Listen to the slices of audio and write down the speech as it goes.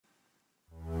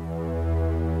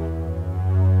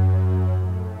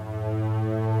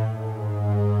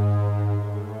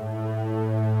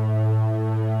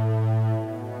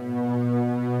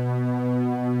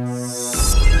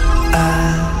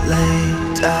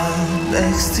out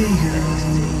next to you,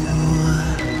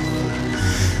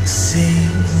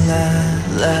 sing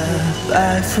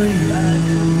lullaby for you.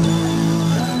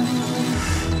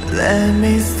 Let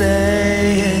me stay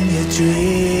in your dream.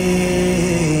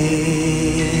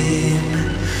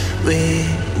 We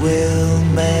will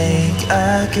make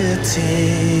a good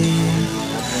team.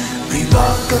 We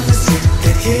walk on the street,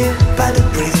 get hit by the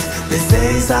breeze. This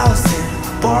day's our sin,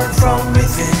 born from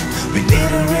within. We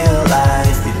need a real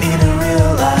life, we need a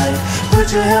real life. Put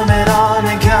your helmet on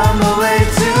and come away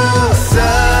to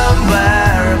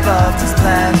somewhere above this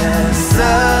planet,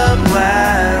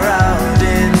 somewhere out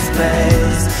in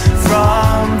space.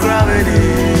 From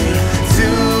gravity to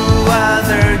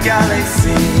other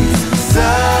galaxies,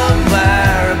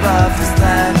 somewhere above this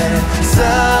planet,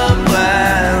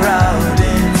 somewhere out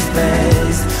in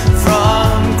space.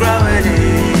 From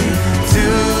gravity to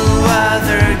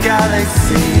other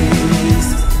galaxies.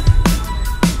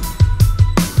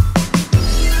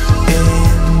 In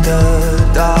the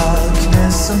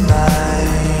darkness of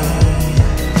night,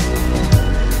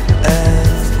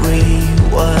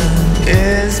 everyone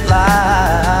is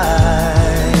blind.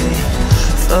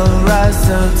 The rise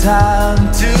of time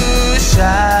to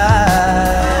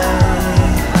shine.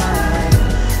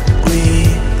 We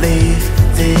leave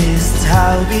this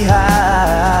town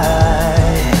behind.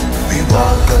 We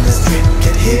walk on the street,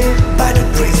 get hit by the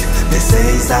breeze. They say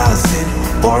it's our sin,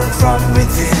 born from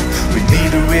within. We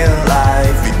need a real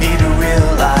life, we need a real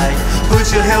life. Put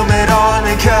your helmet on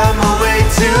and come away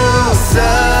to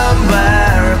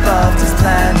somewhere above this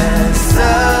planet,